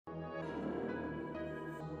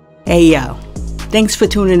Hey yo, thanks for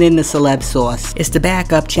tuning in to Celeb Sauce. It's the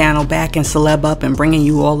backup channel backing Celeb up and bringing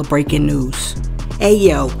you all the breaking news. Hey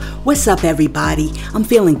yo, what's up everybody? I'm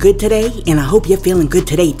feeling good today and I hope you're feeling good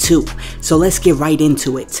today too. So let's get right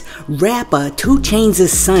into it. Rapper 2 Chainz'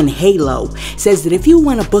 son Halo says that if you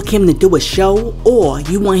want to book him to do a show or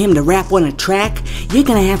you want him to rap on a track, you're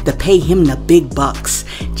gonna have to pay him the big bucks.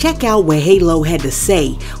 Check out what Halo had to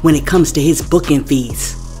say when it comes to his booking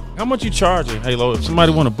fees. How much you charging, Halo? If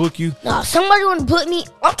somebody want to book you? No, if somebody want to book me,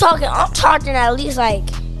 I'm charging at least like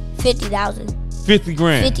 50,000. 50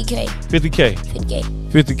 grand. 50K. 50K. 50K.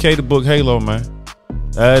 50K to book Halo, man.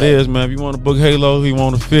 That is, man. If you want to book Halo, he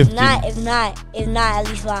want a 50. If not, at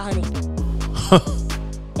least 500.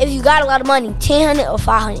 If you got a lot of money, 1,000 or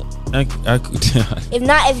 500. If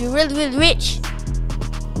not, if you're really, really rich,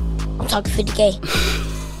 I'm talking 50K.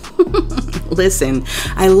 Listen,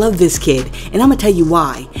 I love this kid, and I'm gonna tell you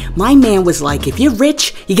why. My man was like, if you're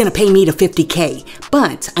rich, you're gonna pay me the 50K.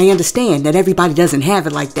 But I understand that everybody doesn't have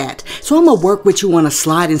it like that. So I'm gonna work with you on a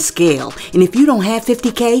sliding scale. And if you don't have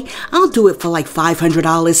 50K, I'll do it for like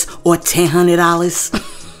 $500 or $1,000.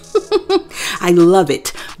 I love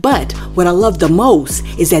it. But what I love the most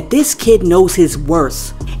is that this kid knows his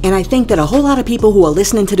worth. And I think that a whole lot of people who are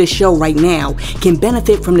listening to this show right now can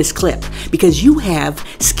benefit from this clip because you have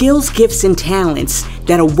skills, gifts, and talents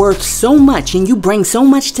that are worth so much and you bring so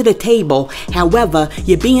much to the table. However,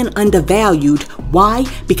 you're being undervalued. Why?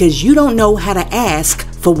 Because you don't know how to ask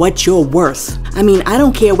for what you're worth. I mean, I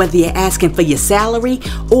don't care whether you're asking for your salary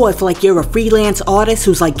or if like you're a freelance artist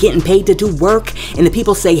who's like getting paid to do work and the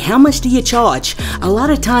people say, how much do you charge? A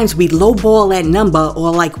lot of times we lowball that number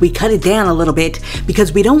or like we cut it down a little bit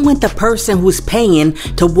because we don't want the person who's paying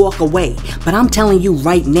to walk away. But I'm telling you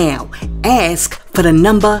right now, ask for the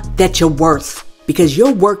number that you're worth. Because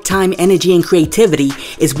your work time, energy, and creativity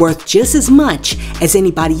is worth just as much as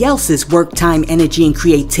anybody else's work time, energy, and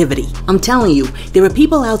creativity. I'm telling you, there are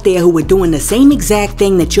people out there who are doing the same exact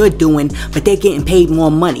thing that you're doing, but they're getting paid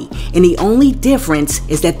more money. And the only difference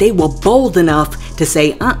is that they were bold enough to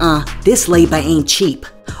say, this labor ain't cheap.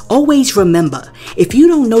 Always remember, if you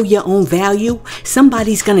don't know your own value,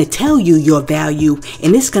 somebody's gonna tell you your value,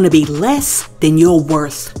 and it's gonna be less than your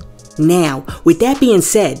worth. Now, with that being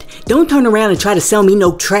said, don't turn around and try to sell me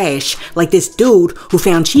no trash like this dude who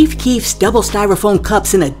found Chief Keef's double styrofoam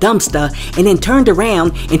cups in a dumpster and then turned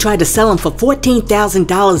around and tried to sell them for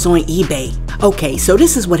 $14,000 on eBay. Okay, so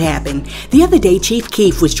this is what happened. The other day, Chief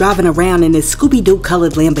Keef was driving around in his Scooby-Doo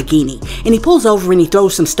colored Lamborghini and he pulls over and he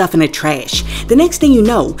throws some stuff in the trash. The next thing you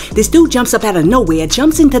know, this dude jumps up out of nowhere,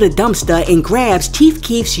 jumps into the dumpster and grabs Chief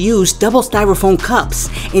Keef's used double styrofoam cups.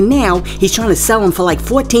 And now he's trying to sell them for like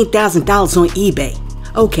 $14,000 on eBay.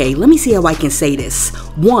 Okay, let me see how I can say this.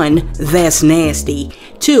 1, that's nasty.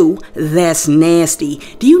 2, that's nasty.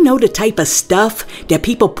 Do you know the type of stuff that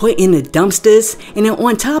people put in the dumpsters? And then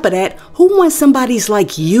on top of that, who wants somebody's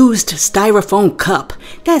like used styrofoam cup?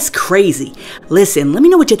 That's crazy. Listen, let me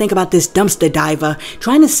know what you think about this dumpster diver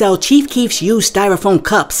trying to sell Chief Keef's used styrofoam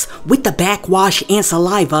cups with the backwash and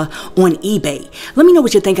saliva on eBay. Let me know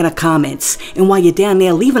what you think in the comments. And while you're down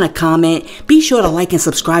there leaving a comment, be sure to like and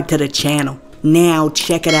subscribe to the channel. Now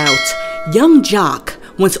check it out. Young Jock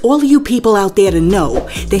wants all of you people out there to know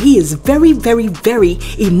that he is very, very, very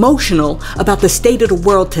emotional about the state of the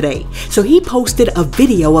world today. So he posted a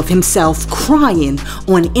video of himself crying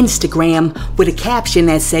on Instagram with a caption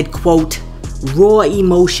that said, quote, "Raw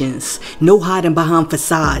emotions, no hiding behind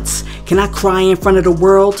facades. Can I cry in front of the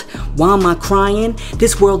world? Why am I crying?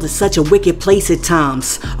 This world is such a wicked place at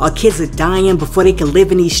times. Our kids are dying before they can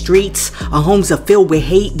live in these streets. Our homes are filled with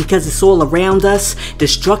hate because it's all around us.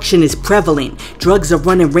 Destruction is prevalent. Drugs are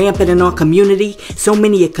running rampant in our community. So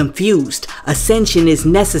many are confused. Ascension is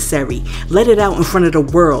necessary. Let it out in front of the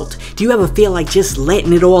world. Do you ever feel like just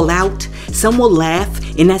letting it all out? Some will laugh,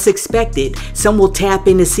 and that's expected. Some will tap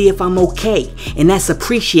in to see if I'm okay, and that's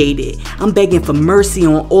appreciated. I'm begging for mercy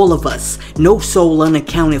on all of us. No soul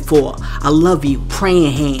unaccounted for. I love you.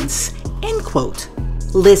 Praying hands." End quote.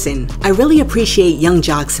 Listen, I really appreciate Young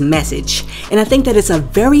Jock's message, and I think that it's a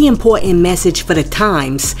very important message for the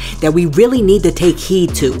times that we really need to take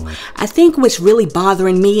heed to. I think what's really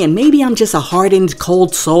bothering me, and maybe I'm just a hardened,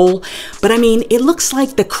 cold soul, but I mean, it looks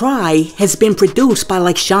like the cry has been produced by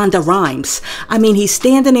like Shonda Rhimes. I mean, he's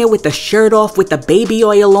standing there with the shirt off with the baby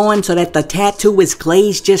oil on so that the tattoo is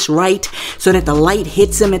glazed just right, so that the light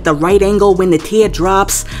hits him at the right angle when the tear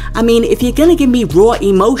drops. I mean, if you're gonna give me raw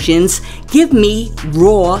emotions, give me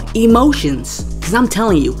raw emotions. Because I'm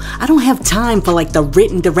telling you, I don't have time for like the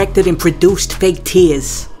written, directed, and produced fake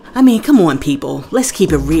tears. I mean, come on people, let's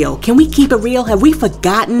keep it real. Can we keep it real? Have we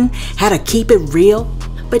forgotten how to keep it real?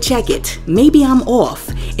 But check it, maybe I'm off,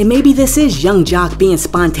 and maybe this is Young Jock being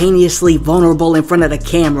spontaneously vulnerable in front of the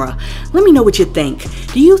camera. Let me know what you think.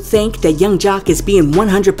 Do you think that Young Jock is being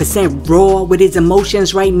 100% raw with his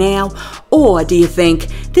emotions right now? Or do you think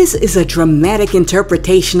this is a dramatic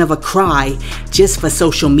interpretation of a cry just for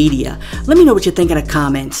social media? Let me know what you think in the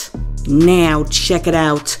comments. Now, check it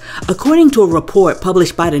out. According to a report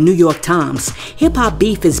published by the New York Times, hip-hop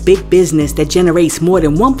beef is big business that generates more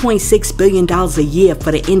than $1.6 billion a year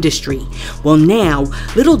for the industry. Well, now,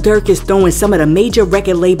 Lil Durk is throwing some of the major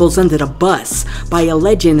record labels under the bus by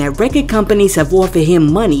alleging that record companies have offered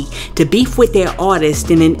him money to beef with their artists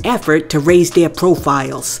in an effort to raise their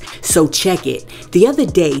profiles. So check it. The other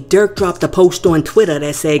day, Durk dropped a post on Twitter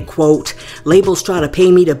that said, quote, "Labels try to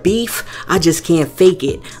pay me to beef, I just can't fake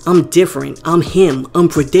it. I'm different, I'm him,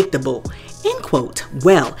 unpredictable," end quote.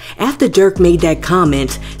 Well, after Durk made that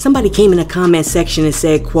comment, somebody came in the comment section and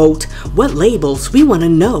said, quote, "What labels? We want to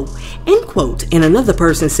know," end quote. And another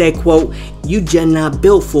person said, quote, "You just not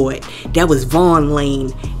built for it. That was Vaughn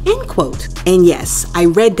Lane," end quote. And yes, I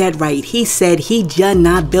read that right. He said he just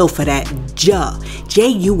not built for that.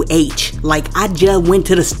 J-U-H, like I just went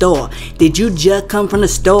to the store. Did you just come from the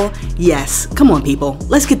store? Yes. Come on, people.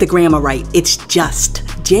 Let's get the grammar right. It's just.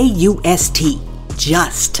 J-U-S-T.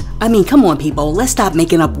 Just. I mean, come on, people. Let's stop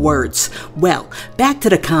making up words. Well, back to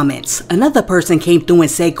the comments. Another person came through and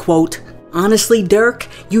said, quote, "Honestly, Durk,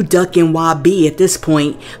 you ducking YB at this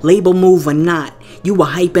point, label move or not. You were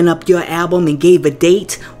hyping up your album and gave a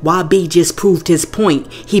date. YB just proved his point.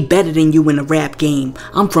 He better than you in the rap game.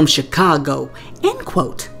 I'm from Chicago," end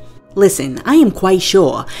quote. Listen, I am quite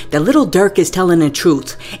sure that Lil Durk is telling the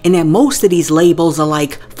truth and that most of these labels are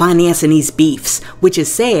like financing these beefs, which is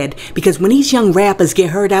sad because when these young rappers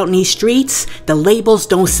get hurt out in these streets, the labels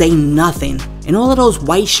don't say nothing. And all of those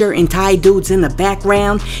white shirt and tie dudes in the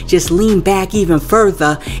background just lean back even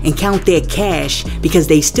further and count their cash because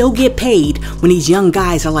they still get paid when these young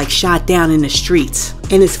guys are like shot down in the streets.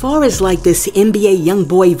 And as far as like this NBA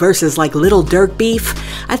Youngboy versus like Lil Durk beef,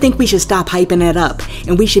 I think we should stop hyping that up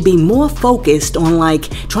and we should be more focused on like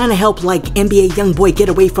trying to help like NBA Youngboy get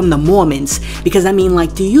away from the Mormons. Because I mean,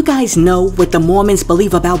 like, do you guys know what the Mormons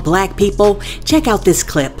believe about black people? Check out this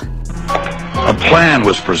clip. A plan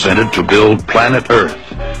was presented to build planet Earth,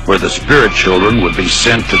 where the spirit children would be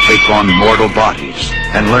sent to take on mortal bodies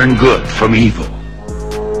and learn good from evil.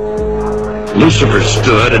 Lucifer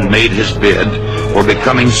stood and made his bid for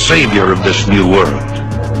becoming savior of this new world.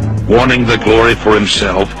 Wanting the glory for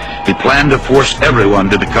himself, he planned to force everyone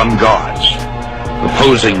to become gods.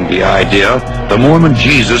 Opposing the idea, the Mormon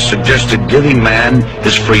Jesus suggested giving man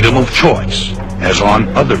his freedom of choice, as on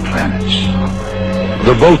other planets.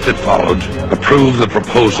 The vote that followed approved the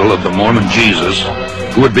proposal of the Mormon Jesus,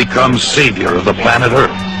 who would become savior of the planet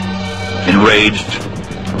Earth. Enraged,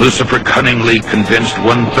 Lucifer cunningly convinced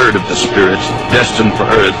 1/3 of the spirits destined for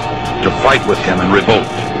Earth to fight with him in revolt.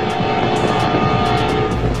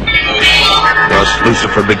 Thus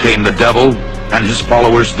Lucifer became the devil and his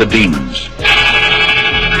followers the demons.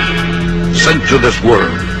 Sent to this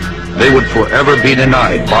world, they would forever be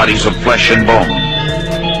denied bodies of flesh and bone.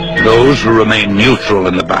 Those who remained neutral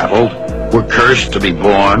in the battle were cursed to be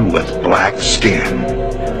born with black skin.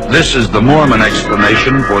 This is the Mormon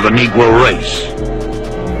explanation for the Negro race.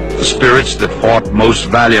 The spirits that fought most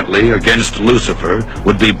valiantly against Lucifer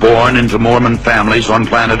would be born into Mormon families on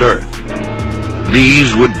planet Earth.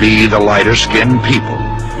 These would be the lighter-skinned people,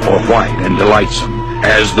 or white and delightsome,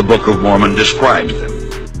 as the Book of Mormon describes them.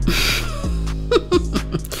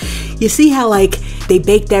 You see how like they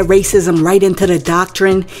baked that racism right into the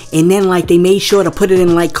doctrine and then like they made sure to put it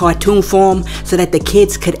in like cartoon form so that the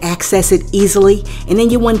kids could access it easily, and then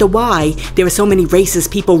you wonder why there are so many racist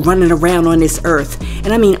people running around on this earth.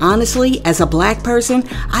 And I mean, honestly, as a black person,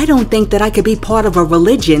 I don't think that I could be part of a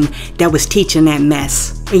religion that was teaching that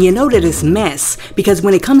mess. And you know that it's mess because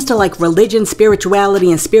when it comes to like religion, spirituality,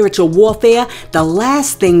 and spiritual warfare, the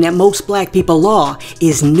last thing that most black people are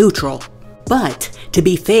is neutral. But to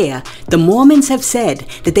be fair, the Mormons have said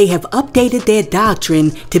that they have updated their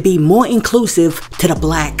doctrine to be more inclusive to the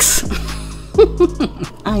blacks.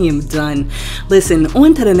 I am done. Listen,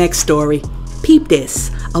 on to the next story. Peep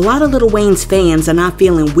this. A lot of Lil Wayne's fans are not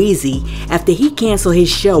feeling wheezy after he canceled his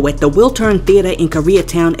show at the Wiltern Theater in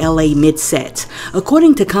Koreatown, LA mid-set.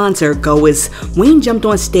 According to concert goers, Wayne jumped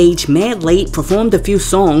on stage mad late, performed a few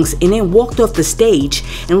songs, and then walked off the stage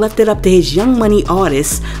and left it up to his Young Money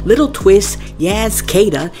artists, Little Twist, Yaz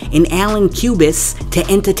Kader, and Alan Cubis to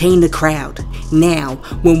entertain the crowd. Now,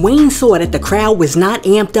 when Wayne saw that the crowd was not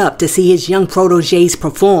amped up to see his young proteges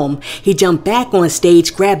perform, he jumped back on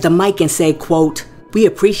stage, grabbed the mic, and said, quote, We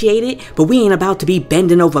appreciate it, but we ain't about to be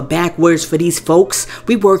bending over backwards for these folks.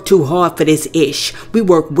 We work too hard for this ish. We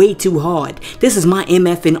work way too hard. This is my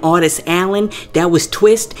MFing artist Allen, that was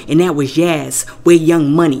Twist, and that was Yaz. We're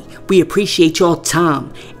Young Money. We appreciate y'all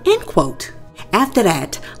time. End quote. After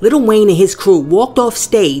that, Lil Wayne and his crew walked off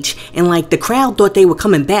stage, and like the crowd thought they were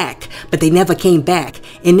coming back, but they never came back.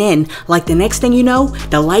 And then, like the next thing you know,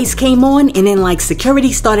 the lights came on, and then like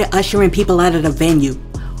security started ushering people out of the venue.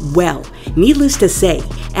 Well, needless to say,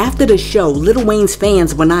 after the show, Lil Wayne's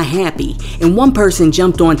fans were not happy, and one person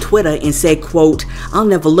jumped on Twitter and said, quote, "I'll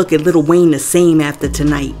never look at Lil Wayne the same after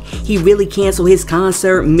tonight. He really canceled his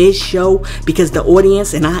concert mid-show because the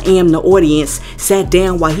audience, and I am the audience, sat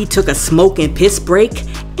down while he took a smoke and piss break."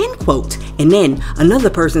 End quote. And then another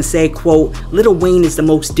person said, quote, "Lil Wayne is the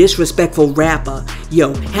most disrespectful rapper.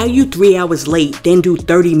 Yo, how you 3 hours late, then do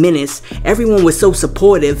 30 minutes? Everyone was so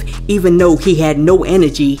supportive, even though he had no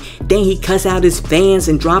energy. Then he cuss out his fans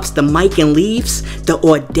and drops the mic and leaves? The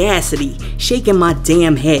audacity, shaking my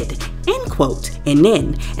damn head." End quote. And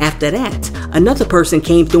then, after that, another person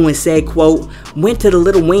came through and said, quote, "Went to the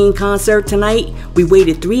Lil Wayne concert tonight. We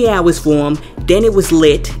waited 3 hours for him. Then it was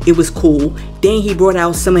lit. It was cool. Then he brought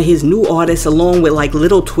out some of his new artists along with like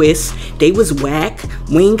Little Twist. They was whack.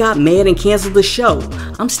 Wayne got mad and canceled the show.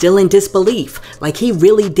 I'm still in disbelief. Like he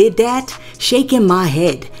really did that? Shaking my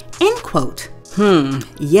head." End quote.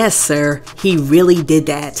 Yes, sir, he really did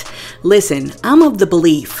that. Listen, I'm of the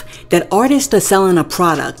belief that artists are selling a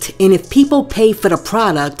product, and if people pay for the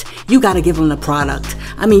product, you gotta give them the product.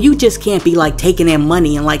 I mean, you just can't be like taking their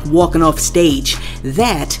money and like walking off stage.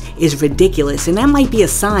 That is ridiculous, and that might be a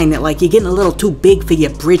sign that like you're getting a little too big for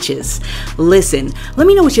your britches. Listen, let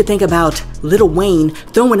me know what you think about Lil Wayne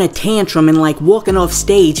throwing a tantrum and like walking off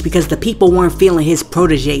stage because the people weren't feeling his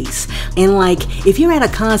proteges. And like, if you're at a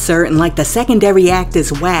concert and like the secondary act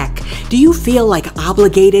is whack, do you feel like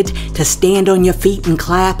obligated to stand on your feet and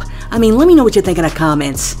clap? I mean, let me know what you think in the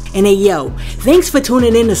comments. And hey yo, thanks for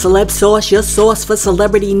tuning in to Celeb Sauce, your source for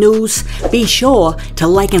celebrity news. Be sure to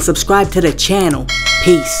like and subscribe to the channel.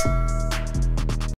 Peace.